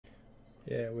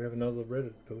Yeah, we have another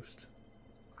Reddit post.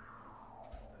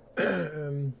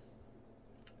 I'm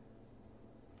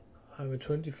a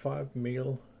 25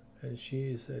 male and she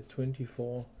is a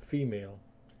 24 female.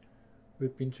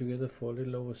 We've been together for a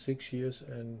little over 6 years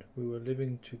and we were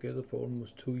living together for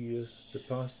almost 2 years. The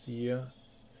past year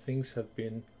things have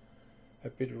been a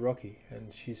bit rocky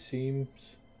and she seemed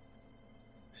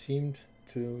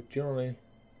to generally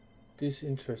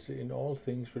disinterested in all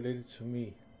things related to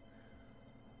me.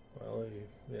 Well,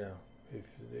 yeah, if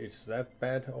it's that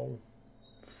bad all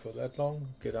for that long,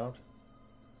 get out.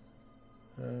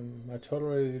 I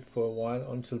tolerated it for a while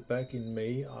until back in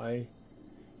May I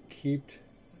kept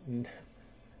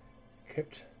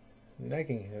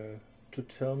nagging her to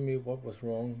tell me what was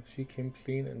wrong. She came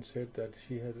clean and said that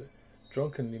she had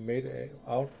drunkenly made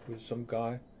out with some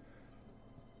guy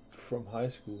from high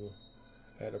school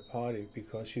at a party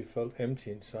because she felt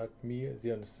empty inside. Me,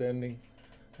 the understanding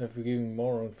and forgiving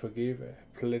moron, forgave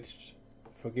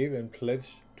and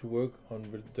pledged to work on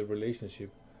the relationship.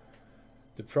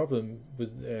 The problem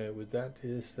with that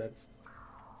is that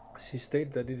she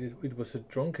stated that it was a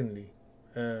drunkenly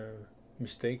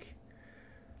mistake.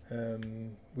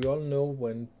 We all know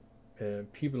when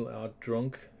people are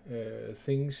drunk,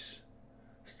 things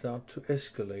start to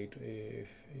escalate.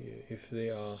 If they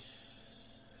are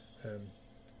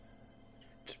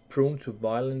prone to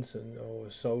violence or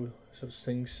such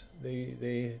things,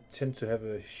 they tend to have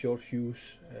a short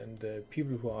fuse, and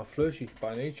people who are flirty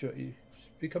by nature is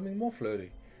becoming more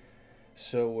flirty.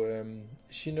 So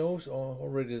she knows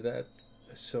already that,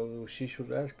 so she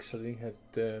should actually have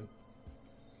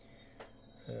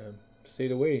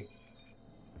stayed away,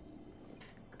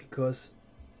 because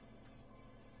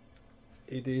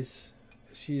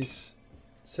she is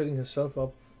setting herself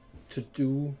up to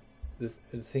do the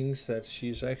things that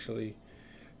she's actually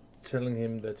telling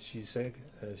him that she's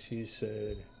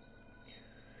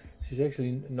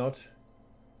actually not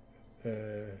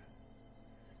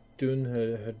doing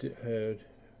her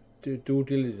due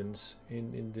diligence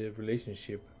in the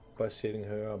relationship by setting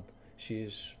her up.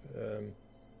 She's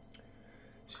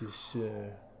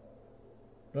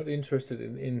not interested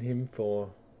in him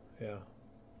for,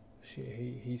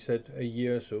 he said a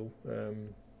year or so,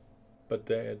 but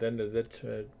then at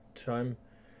that time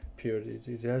period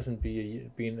it hasn't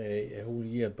been a whole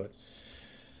year, but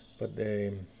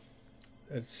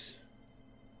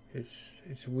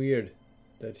it's weird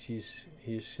that he's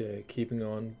keeping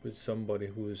on with somebody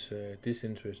who is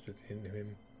disinterested in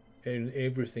him and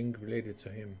everything related to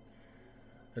him.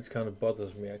 That kind of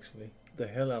bothers me, actually, the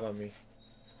hell out of me.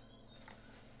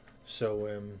 So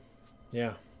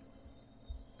yeah,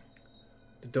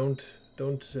 don't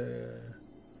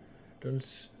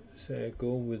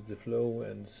go with the flow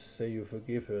and say you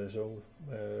forgive her. So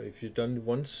if you've done it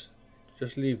once,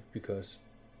 just leave, because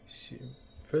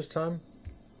first time,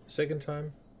 second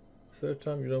time, third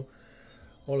time,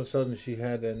 all of a sudden she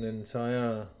had an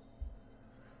entire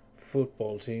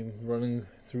football team running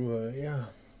through her.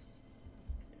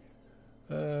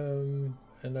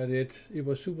 And I did. It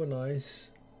was super nice.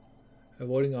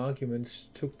 Avoiding arguments,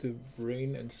 took the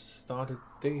rein and started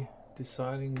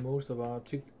deciding most of our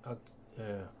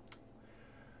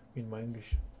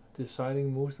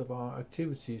deciding most of our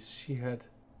activities. She had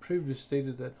previously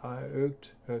stated that I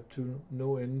irked her to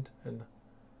no end, and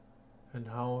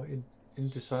how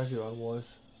indecisive I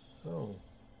was. All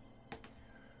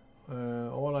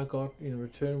I got in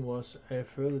return was a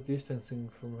further distancing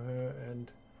from her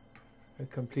and a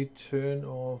complete turn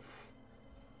of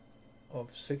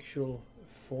sexual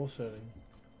forcing.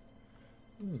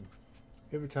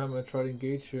 Every time I tried to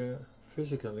engage her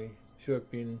physically, she had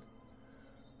been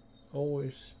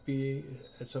always be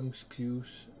at some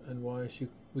excuse and why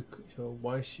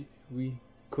we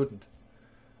couldn't.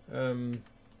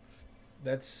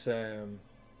 That's a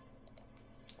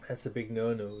big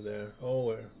no-no there.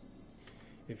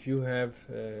 If you have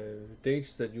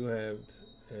dates that you have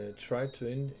tried to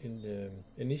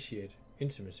initiate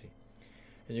intimacy,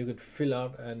 and you could fill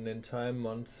out an entire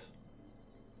month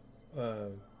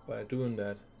by doing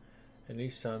that, and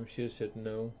each time she said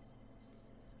no,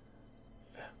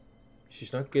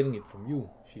 she's not getting it from you,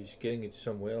 she's getting it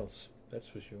somewhere else, that's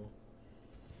for sure.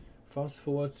 Fast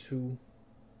forward to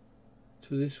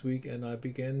this week, and I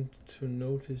began to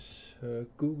notice her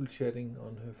Google chatting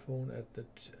on her phone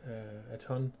at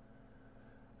home,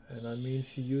 and I mean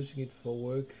she's using it for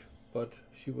work, but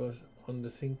she was on the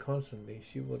thing constantly.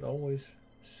 She would always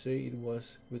say it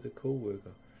was with a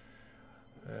co-worker.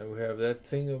 We have that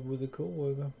thing with a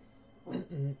co-worker.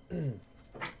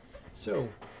 So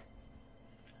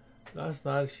last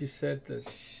night she said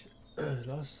that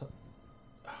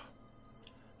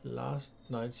Last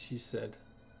night she said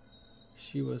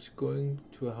she was going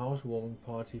to a housewarming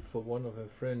party for one of her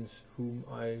friends whom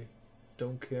I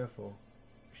don't care for.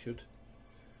 Should.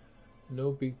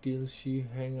 No big deal, she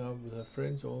hang out with her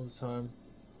friends all the time,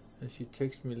 and she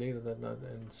texted me later that night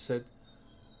and said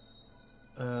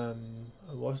I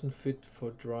wasn't fit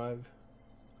for drive,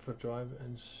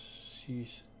 and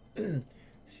she's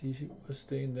she was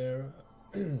staying there.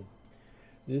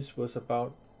 This was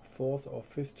about fourth or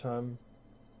fifth time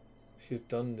she'd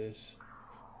done this.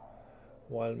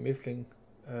 While miffling,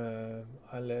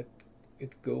 I let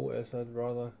it go as I'd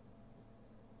rather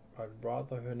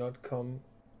her not come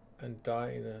and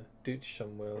die in a ditch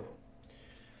somewhere.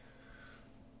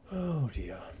 Oh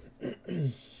dear.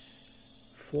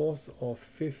 Fourth or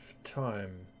fifth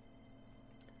time.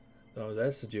 Now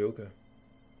that's a joker.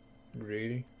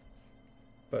 Really.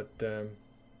 But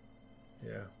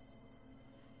yeah.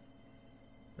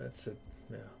 That's it.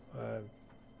 Yeah.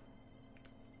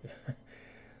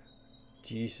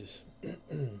 Jesus.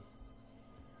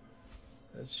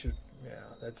 That's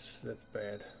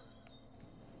bad.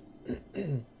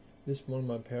 This morning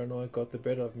my paranoia got the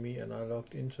better of me and I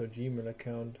logged into a Gmail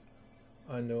account.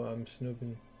 I know I'm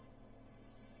snooping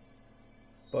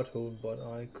butthole, but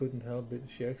I couldn't help it.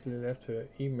 She actually left her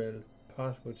email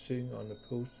password sitting on a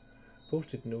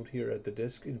post-it note here at the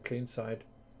desk in plain sight.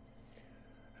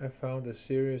 I found a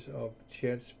series of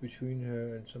chats between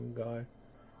her and some guy,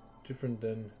 different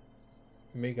than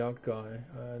make-out guy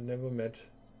I never met.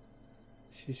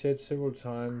 She said several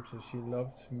times that she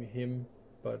loved him,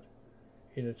 but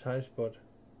in a tight spot.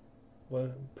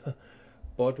 Well,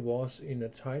 but was in a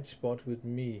tight spot with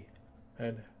me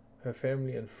and her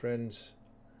family and friends.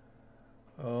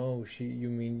 Oh, you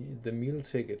mean the meal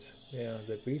ticket? Yeah,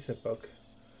 the beta bug.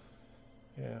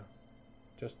 Yeah,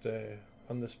 just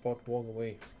on the spot, walk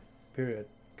away. Period.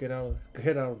 Get out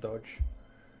of Dodge.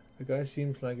 The guy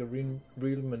seems like a real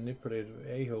manipulative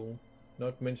a-hole.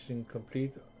 Not mentioning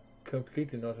completely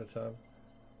not her type.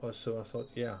 Or so I thought.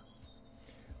 Yeah,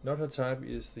 not her type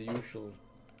is the usual.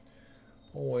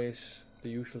 Always the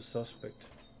usual suspect.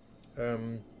 I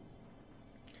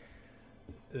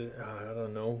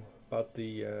don't know about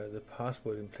the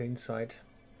password in plain sight.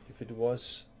 If it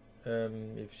was,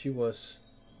 if she was,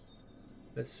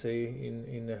 let's say,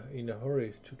 in a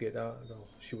hurry to get out, no,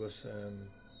 she was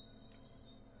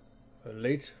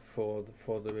late for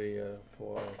a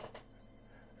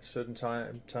certain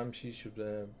time she should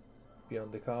be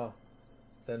on the car,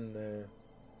 then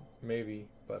maybe,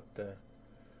 but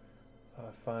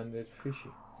I find it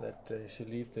fishy that she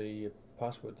leave the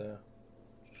password there,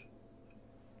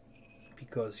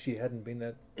 because she hadn't been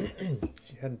that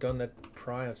she hadn't done that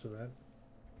prior to that.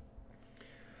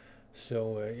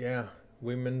 So yeah,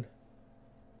 women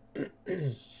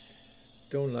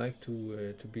don't like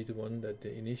to be the one that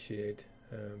initiate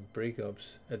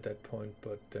breakups at that point,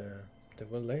 but they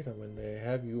will later when they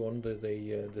have you under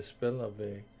the spell of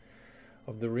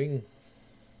the ring,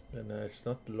 and it's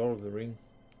not the Lord of the Ring.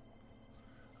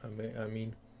 I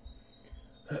mean,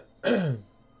 the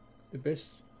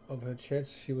best of her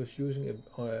chats, she was using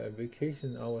a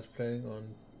vacation I was planning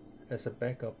on as a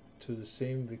backup to the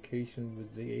same vacation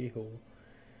with the a-hole.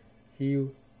 He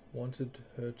wanted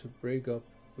her to break up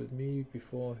with me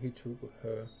before he took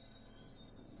her,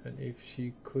 and if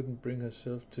she couldn't bring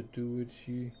herself to do it,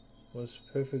 she was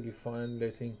perfectly fine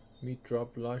letting me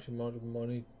drop large amount of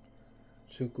money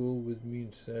to go with me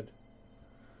instead.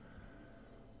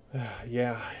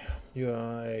 Yeah, you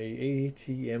are a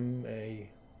ATM, a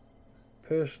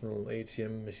personal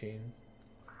ATM machine.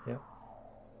 Yeah.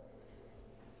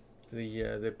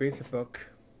 The beta bug.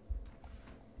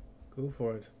 Go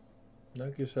for it.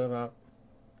 Knock yourself out.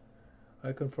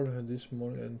 I confronted her this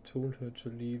morning and told her to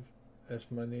leave as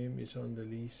my name is on the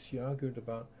lease. She argued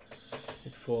about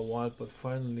it for a while, but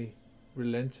finally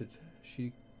relented.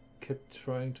 She kept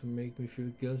trying to make me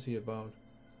feel guilty about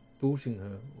booting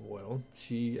her. Well,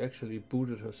 she actually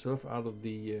booted herself out of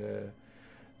the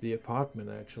apartment,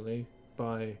 actually,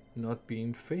 by not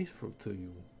being faithful to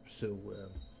you. So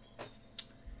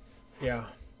yeah,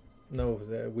 no,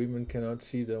 the women cannot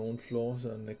see their own flaws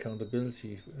and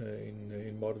accountability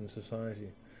in modern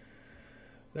society.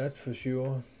 That's for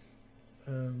sure.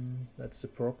 That's the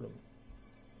problem.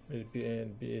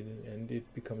 And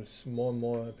it becomes more and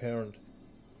more apparent.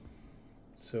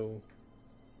 So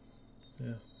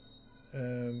yeah.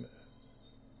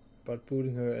 But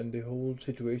putting her and the whole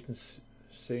situation,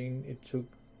 saying it took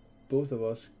both of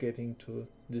us getting to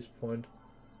this point.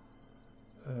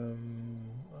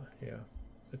 Yeah,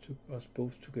 it took us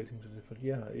both to getting to this point.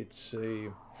 Yeah, it's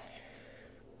a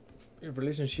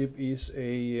relationship is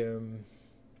a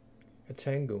a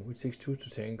tango. It takes two to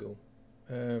tango.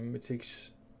 It takes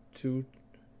two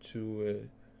to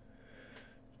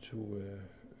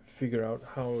figure out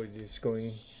how it is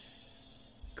going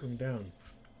down.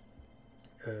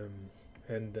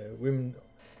 And women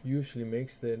usually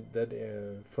makes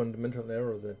that fundamental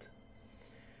error that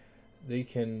they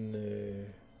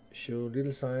can show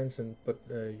little signs, but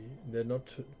they're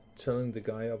not telling the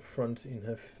guy up front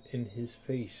in his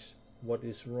face what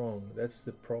is wrong. That's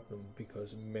the problem,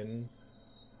 because men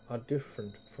are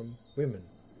different from women.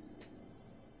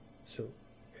 So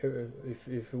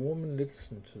if a woman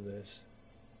listens to this,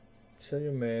 tell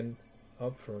your man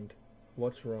up front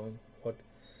what's wrong, what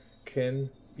can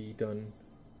be done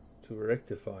to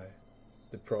rectify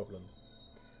the problem.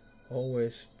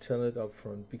 Always tell it up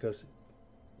front, because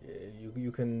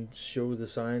you can show the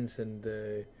signs, and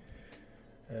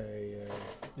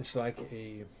it's like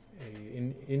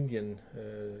in Indian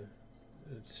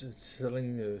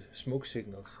selling smoke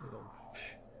signals.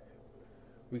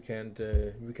 We can't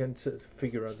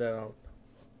figure that out.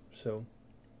 So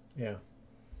yeah.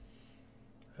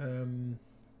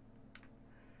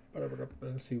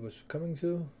 Let's see what's coming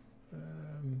to.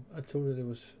 I told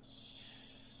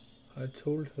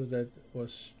her that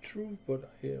was true, but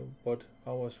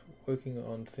I was working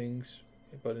on things,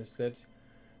 but instead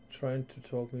trying to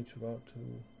talk me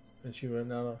and she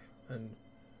ran out and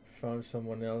found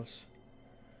someone else.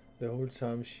 The whole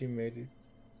time she made it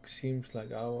seems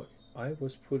like I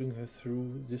was putting her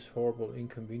through this horrible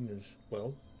inconvenience.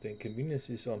 Well, the inconvenience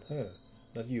is on her,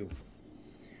 not you.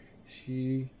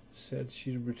 She said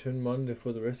she'd return Monday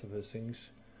for the rest of her things.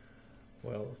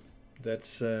 Well,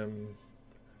 that's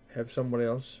have someone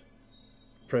else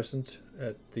present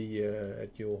at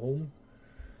your home,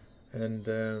 and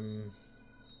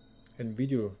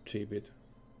videotape it,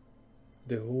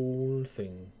 the whole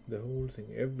thing,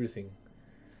 everything,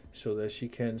 so that she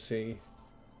can say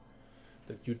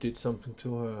that you did something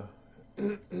to her.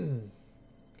 I'm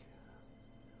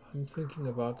thinking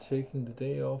about taking the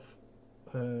day off,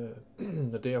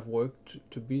 the day of work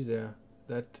to be there.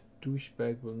 That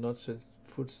douchebag will not set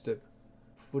foot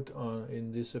on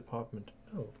in this apartment.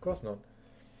 No, of course not.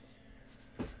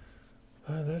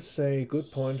 That's a good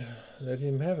point. Let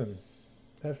him have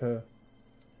her.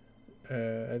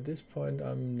 At this point,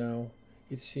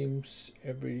 it seems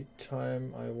every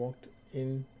time I walked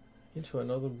into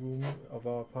another room of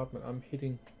our apartment, I'm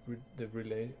hitting the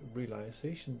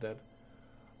realization that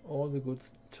all the good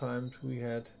times we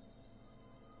had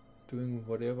doing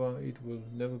whatever, it will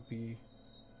never be.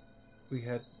 We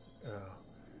had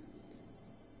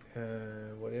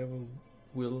whatever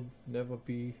will never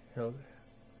be held.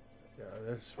 Yeah,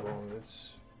 that's wrong.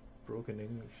 That's broken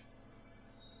English.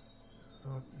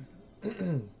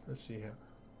 Let's see here.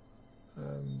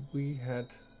 We had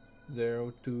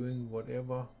there doing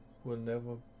whatever will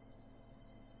never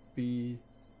be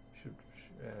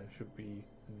should be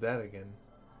that again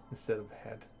instead of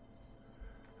had.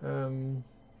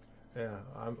 Yeah,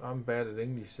 I'm bad at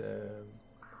English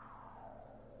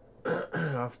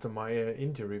after my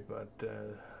injury, but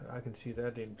I can see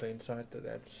that in plain sight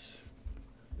that's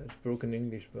broken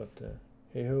English. But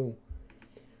hey ho.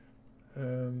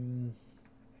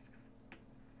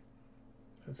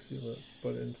 Let's see what.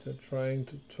 But instead trying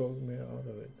to talk me out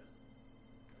of it.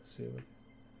 Let's see what.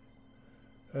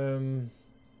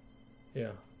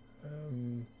 Yeah.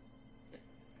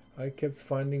 I kept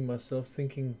finding myself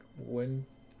thinking, when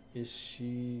is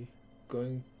she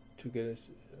going to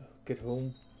get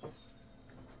home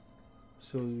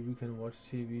so we can watch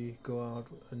TV, go out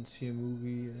and see a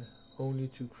movie, only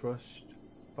to crushed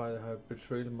by her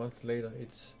betrayal a month later.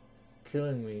 It's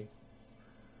killing me.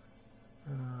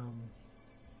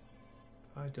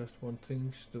 I just want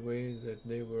things the way that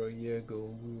they were a year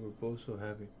ago. We were both so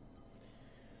happy.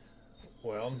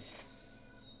 Well,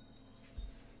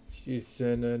 it's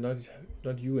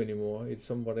not you anymore. It's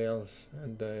somebody else,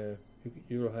 and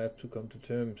you'll have to come to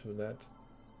terms with that.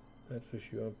 That's for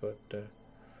sure. But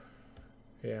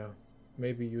yeah,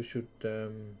 maybe you should I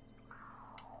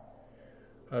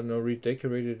don't know,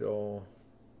 redecorate it, or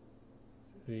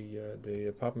the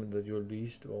apartment that you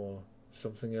leased, or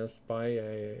something else. Buy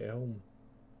a home,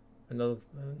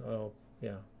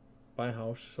 buy a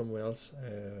house somewhere else.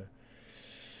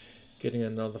 Getting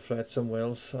another flat somewhere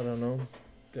else. I don't know,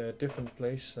 a different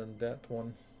place than that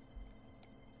one,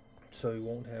 so you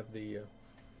won't have the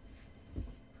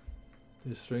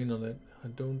strain on it. I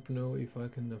don't know if I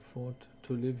can afford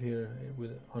to live here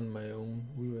on my own.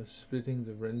 We were splitting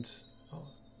the rent.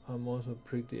 I'm also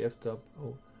pretty effed up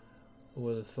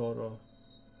over the thought of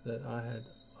that I had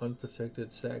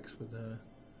unprotected sex with her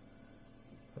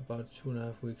about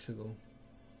 2.5 weeks ago.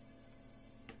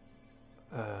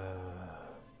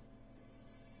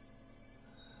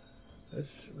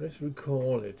 Let's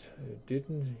recall it.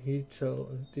 Didn't he tell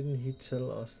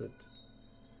us that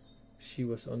she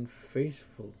was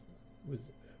unfaithful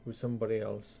with somebody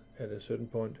else at a certain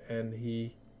point, and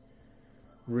he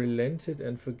relented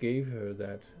and forgave her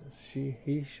that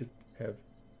he should have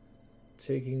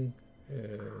taken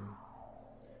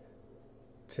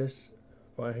tests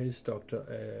by his doctor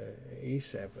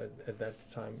ASAP at that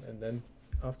time, and then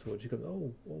afterwards he goes,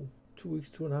 oh,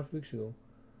 2.5 weeks ago.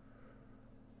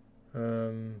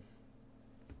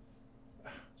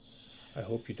 I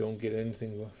hope you don't get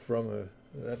anything from her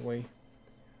that way.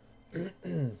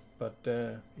 But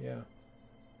yeah,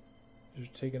 you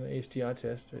should take an STI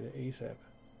test ASAP.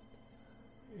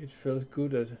 It felt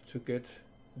good to get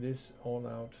this all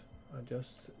out. I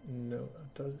just know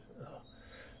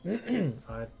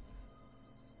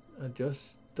I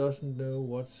just doesn't know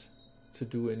what to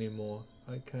do anymore.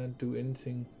 I can't do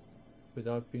anything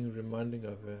without being reminding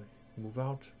of move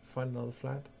out, find another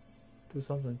flat, do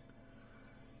something,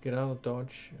 get out of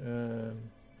Dodge,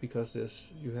 because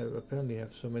you apparently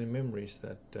have so many memories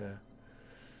that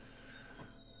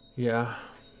yeah,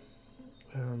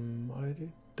 I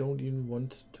don't even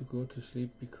want to go to sleep,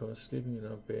 because sleeping in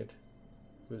our bed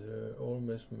with her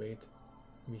almost made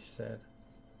me sad.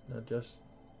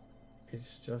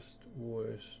 It's just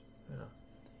worse. Yeah.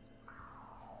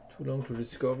 Too long to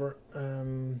discover.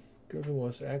 Girlfriend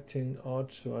was acting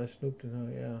odd, so I snooped in her.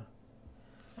 Yeah.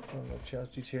 Found my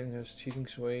child detailing her cheating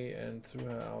sway and threw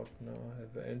her out. Now I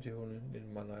have an empty hole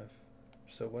in my life.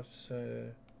 So what's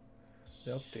the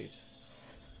update?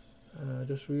 I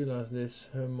just realized this.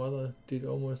 Her mother did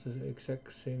almost the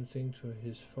exact same thing to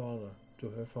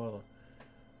her father.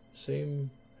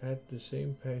 Had the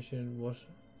same passion,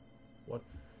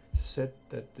 said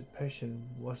that the passion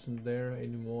wasn't there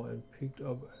anymore, and picked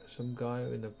up some guy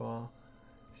in a bar.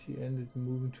 She ended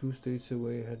moving 2 states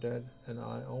away. Her dad and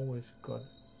I always got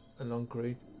along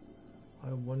great.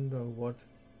 I wonder what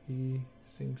he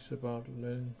thinks about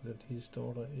learning that his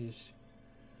daughter is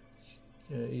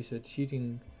a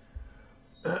cheating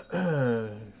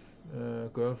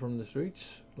girl from the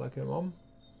streets, like her mom.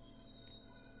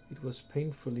 It was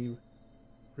painfully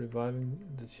reviving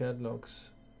the chat logs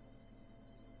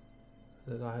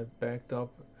that I had backed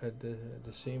up at the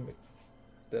same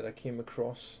that I came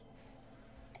across.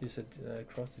 He said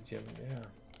across the gym, yeah.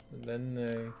 And then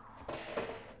a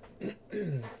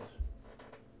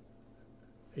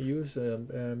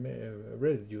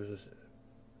Reddit user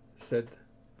said,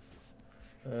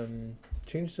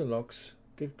 change the locks,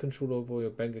 get control over your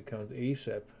bank account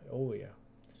ASAP. Oh yeah.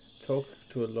 Talk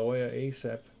to a lawyer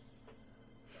ASAP.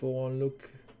 4,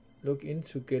 look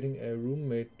into getting a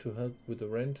roommate to help with the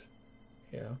rent.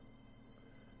 Yeah.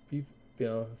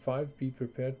 5, be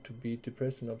prepared to be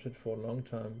depressed and upset for a long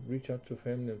time. Reach out to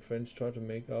family and friends. Try to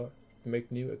make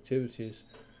new activities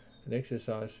and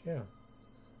exercise. Yeah.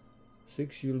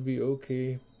 6, you'll be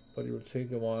okay, but it will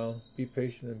take a while. Be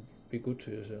patient and be good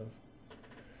to yourself.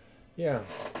 Yeah,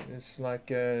 it's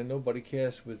like nobody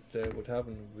cares with what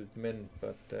happened with men,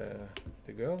 but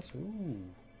the girls,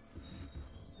 ooh.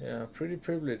 Yeah, pretty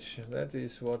privileged. That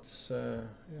is what's yeah.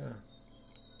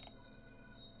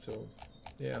 So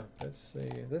yeah, that's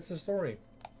the story.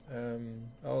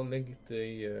 I'll link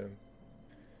it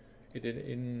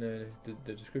in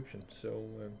the description. So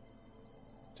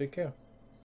take care.